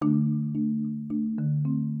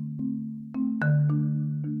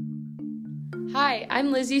Hi,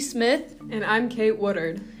 I'm Lizzie Smith. And I'm Kate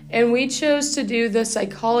Woodard. And we chose to do the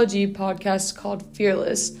psychology podcast called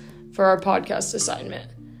Fearless for our podcast assignment.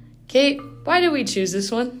 Kate, why did we choose this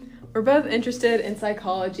one? We're both interested in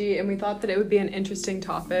psychology, and we thought that it would be an interesting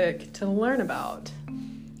topic to learn about.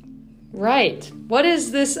 Right. What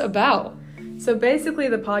is this about? So basically,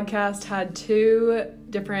 the podcast had two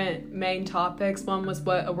different main topics. One was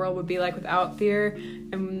what a world would be like without fear,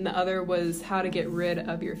 and the other was how to get rid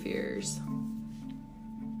of your fears.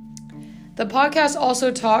 The podcast also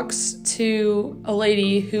talks to a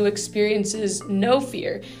lady who experiences no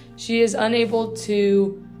fear. She is unable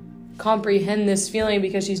to comprehend this feeling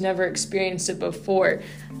because she's never experienced it before.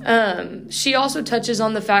 She also touches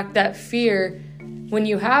on the fact that fear, when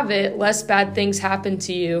you have it, less bad things happen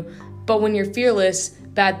to you. But when you're fearless,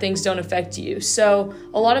 bad things don't affect you. So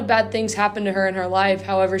a lot of bad things happened to her in her life.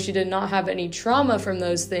 However, she did not have any trauma from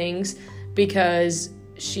those things because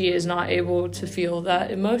she is not able to feel that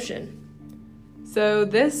emotion. So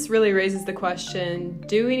this really raises the question,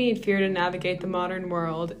 do we need fear to navigate the modern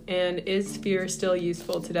world, and is fear still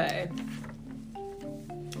useful today?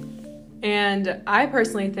 And I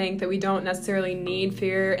personally think that we don't necessarily need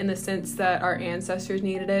fear in the sense that our ancestors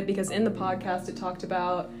needed it, because in the podcast it talked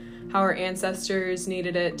about how our ancestors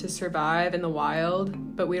needed it to survive in the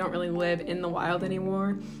wild, but we don't really live in the wild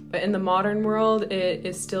anymore. But in the modern world, it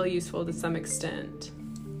is still useful to some extent.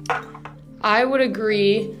 I would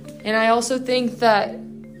agree, and I also think that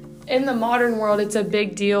in the modern world, it's a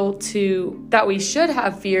big deal that we should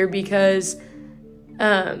have fear because we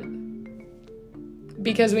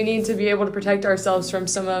need to be able to protect ourselves from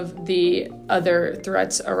some of the other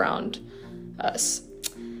threats around us.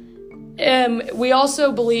 We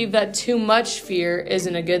also believe that too much fear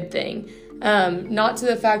isn't a good thing. Not to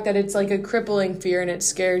the fact that it's like a crippling fear and it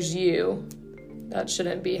scares you. That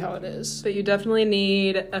shouldn't be how it is. But you definitely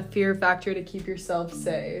need a fear factor to keep yourself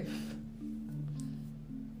safe.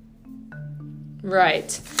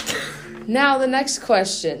 Right. Now, the next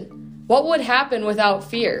question. What would happen without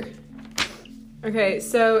fear? Okay,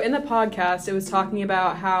 so in the podcast, it was talking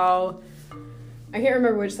about how, I can't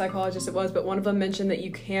remember which psychologist it was, but one of them mentioned that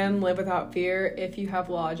you can live without fear if you have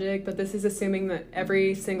logic, but this is assuming that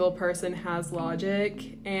every single person has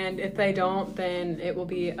logic, and if they don't, then it will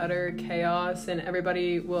be utter chaos, and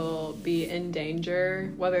everybody will be in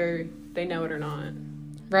danger, whether they know it or not.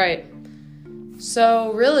 Right.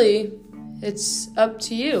 So, really, it's up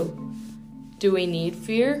to you. Do we need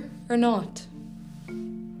fear or not?